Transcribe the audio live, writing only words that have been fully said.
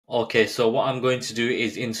Okay, so what I'm going to do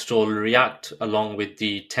is install React along with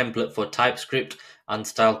the template for TypeScript and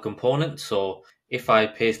style component. So if I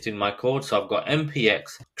paste in my code, so I've got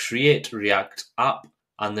npx create React app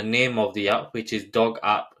and the name of the app, which is dog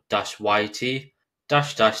app -yt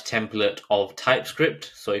template of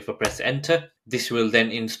TypeScript. So if I press enter, this will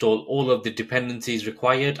then install all of the dependencies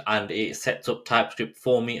required and it sets up TypeScript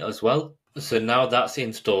for me as well. So now that's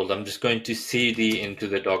installed, I'm just going to cd into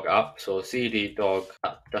the dog app. So cd dog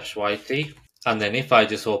app -yt. And then if I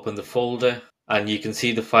just open the folder, and you can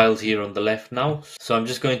see the files here on the left now. So I'm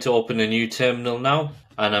just going to open a new terminal now,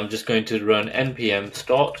 and I'm just going to run npm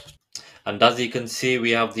start. And as you can see,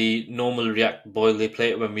 we have the normal React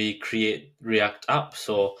boilerplate when we create React app.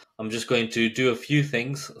 So I'm just going to do a few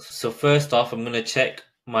things. So first off, I'm going to check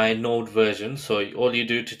my node version. So all you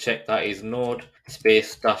do to check that is node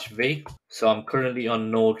space -v. So I'm currently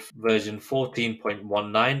on node version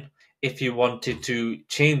 14.19. If you wanted to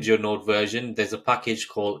change your node version, there's a package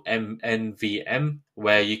called nvm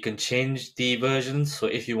where you can change the versions. So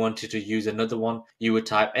if you wanted to use another one, you would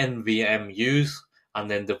type nvm use and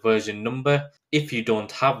then the version number. If you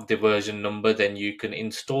don't have the version number, then you can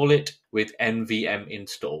install it with nvm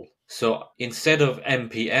install. So instead of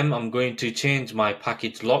npm, I'm going to change my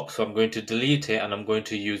package lock. So I'm going to delete it and I'm going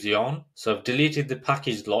to use yarn. So I've deleted the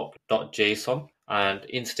package lock.json and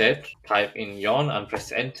instead type in yarn and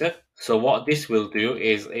press enter. So what this will do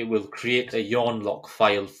is it will create a yarn lock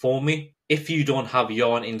file for me. If you don't have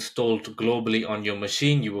yarn installed globally on your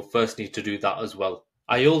machine, you will first need to do that as well.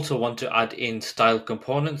 I also want to add in style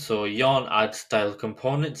components, so yarn add style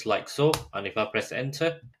components like so, and if I press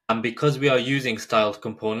enter, and because we are using style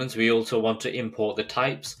components, we also want to import the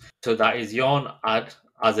types. So that is yarn add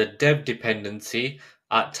as a dev dependency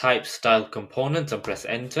at type style components and press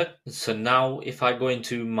enter. So now if I go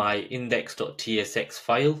into my index.tsx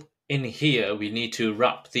file, in here we need to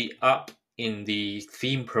wrap the app in the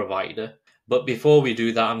theme provider. But before we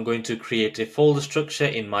do that, I'm going to create a folder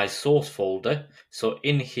structure in my source folder. So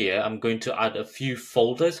in here, I'm going to add a few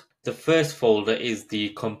folders. The first folder is the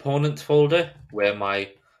components folder, where my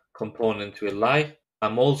components will lie.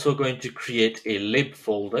 I'm also going to create a lib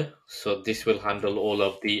folder. So this will handle all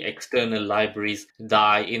of the external libraries that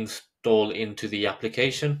I install into the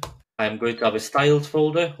application. I'm going to have a styles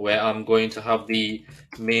folder where I'm going to have the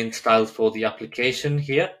main styles for the application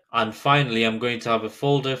here. And finally, I'm going to have a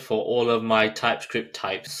folder for all of my TypeScript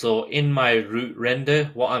types. So in my root render,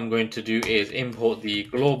 what I'm going to do is import the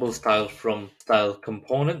global style from style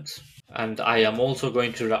components. And I am also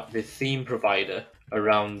going to wrap the theme provider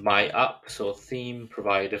around my app. So theme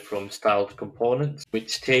provider from styled components,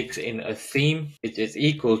 which takes in a theme, which is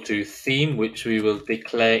equal to theme, which we will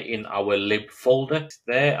declare in our lib folder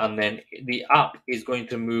there. And then the app is going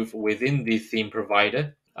to move within the theme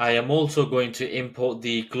provider. I am also going to import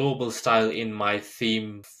the global style in my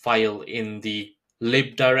theme file in the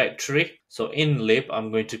lib directory. So in lib,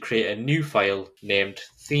 I'm going to create a new file named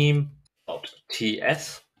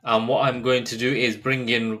theme.ts. And what I'm going to do is bring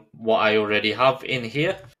in what I already have in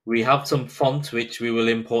here. We have some fonts which we will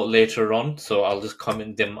import later on, so I'll just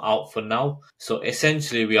comment them out for now. So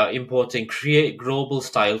essentially we are importing create global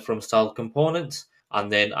style from style components. And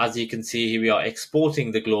then as you can see here, we are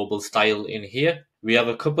exporting the global style in here. We have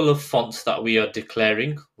a couple of fonts that we are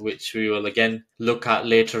declaring, which we will again look at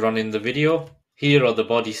later on in the video. Here are the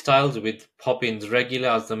body styles with Poppins regular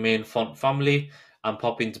as the main font family and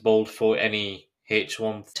Poppins bold for any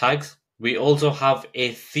H1 tags. We also have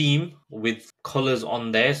a theme with colors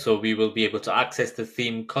on there, so we will be able to access the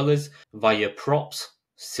theme colors via props.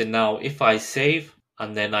 So now if I save,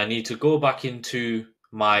 and then I need to go back into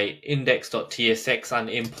my index.tsx and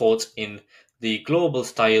import in the global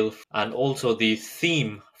style and also the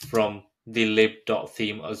theme from the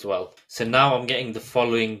lib.theme as well. So now I'm getting the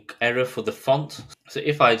following error for the font. So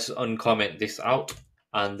if I just uncomment this out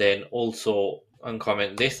and then also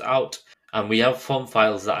uncomment this out, and we have font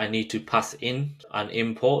files that I need to pass in and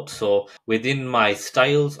import. So within my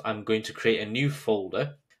styles, I'm going to create a new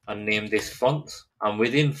folder and name this font. And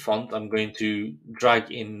within font, I'm going to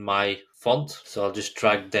drag in my font. So I'll just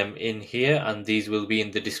drag them in here, and these will be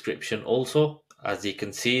in the description also. As you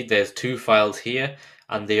can see, there's two files here,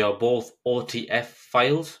 and they are both OTF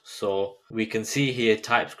files. So we can see here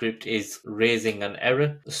TypeScript is raising an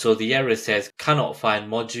error. So the error says cannot find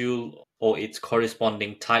module or its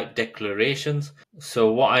corresponding type declarations.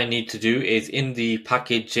 So what I need to do is in the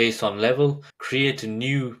package JSON level, create a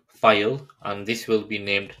new file, and this will be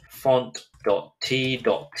named font.t.ts.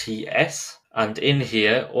 And in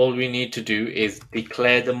here, all we need to do is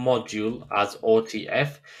declare the module as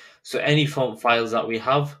OTF. So any font files that we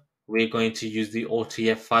have we're going to use the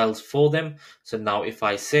OTF files for them. So now if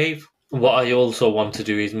I save, what I also want to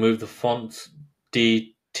do is move the fonts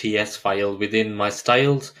DTS file within my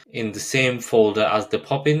styles in the same folder as the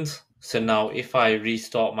Poppins. So now if I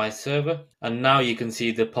restart my server, and now you can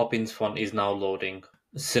see the Poppins font is now loading.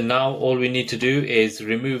 So now all we need to do is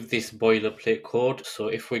remove this boilerplate code. So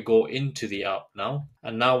if we go into the app now,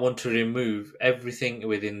 and now want to remove everything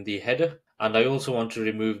within the header, and I also want to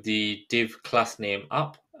remove the div class name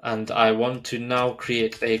app, and I want to now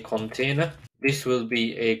create a container. This will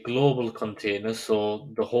be a global container, so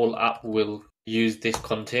the whole app will use this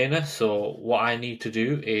container. So what I need to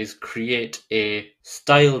do is create a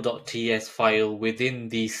style.ts file within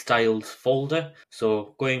the styles folder.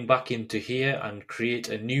 So going back into here and create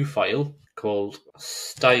a new file called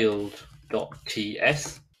styled.ts.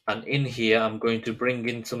 And in here, I'm going to bring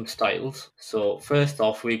in some styles. So first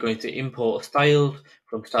off, we're going to import styled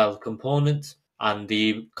from style components. And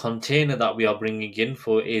the container that we are bringing in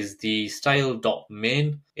for is the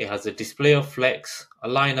style.main. It has a display of flex, a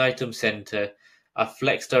line item center, a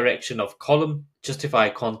flex direction of column, justify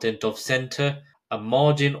content of center, a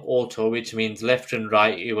margin auto, which means left and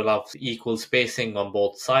right, it will have equal spacing on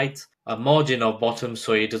both sides, a margin of bottom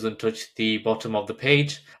so it doesn't touch the bottom of the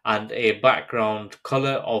page, and a background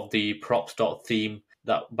color of the props.theme,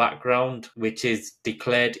 that background, which is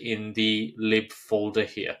declared in the lib folder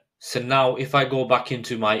here. So now if I go back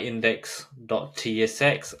into my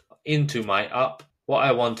index.tsx, into my app, what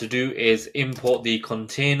I want to do is import the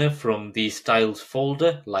container from the styles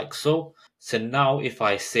folder like so. So now if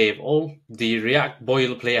I save all, the React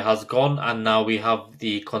boilerplate has gone and now we have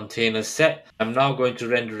the container set. I'm now going to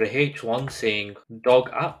render a H1 saying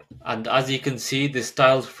dog app. And as you can see, the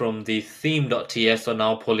styles from the theme.ts are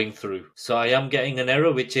now pulling through. So I am getting an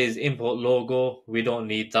error which is import logo. We don't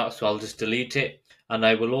need that, so I'll just delete it. And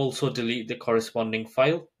I will also delete the corresponding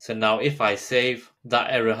file. So now if I save, that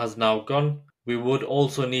error has now gone. We would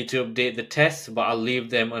also need to update the tests, but I'll leave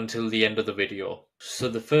them until the end of the video. So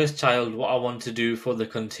the first child, what I want to do for the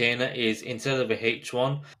container is instead of a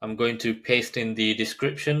H1, I'm going to paste in the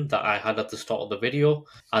description that I had at the start of the video.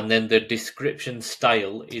 And then the description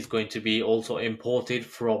style is going to be also imported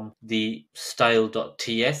from the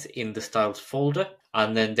style.ts in the styles folder.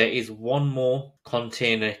 And then there is one more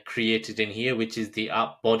container created in here, which is the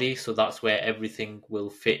app body. So that's where everything will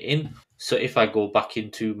fit in. So if I go back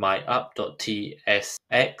into my app.tsx,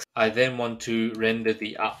 I then want to render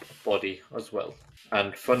the app body as well.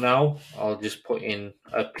 And for now, I'll just put in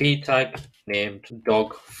a p tag named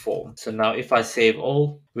dog form. So now if I save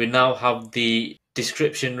all, we now have the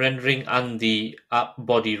description rendering and the app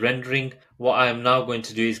body rendering. What I am now going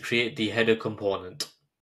to do is create the header component.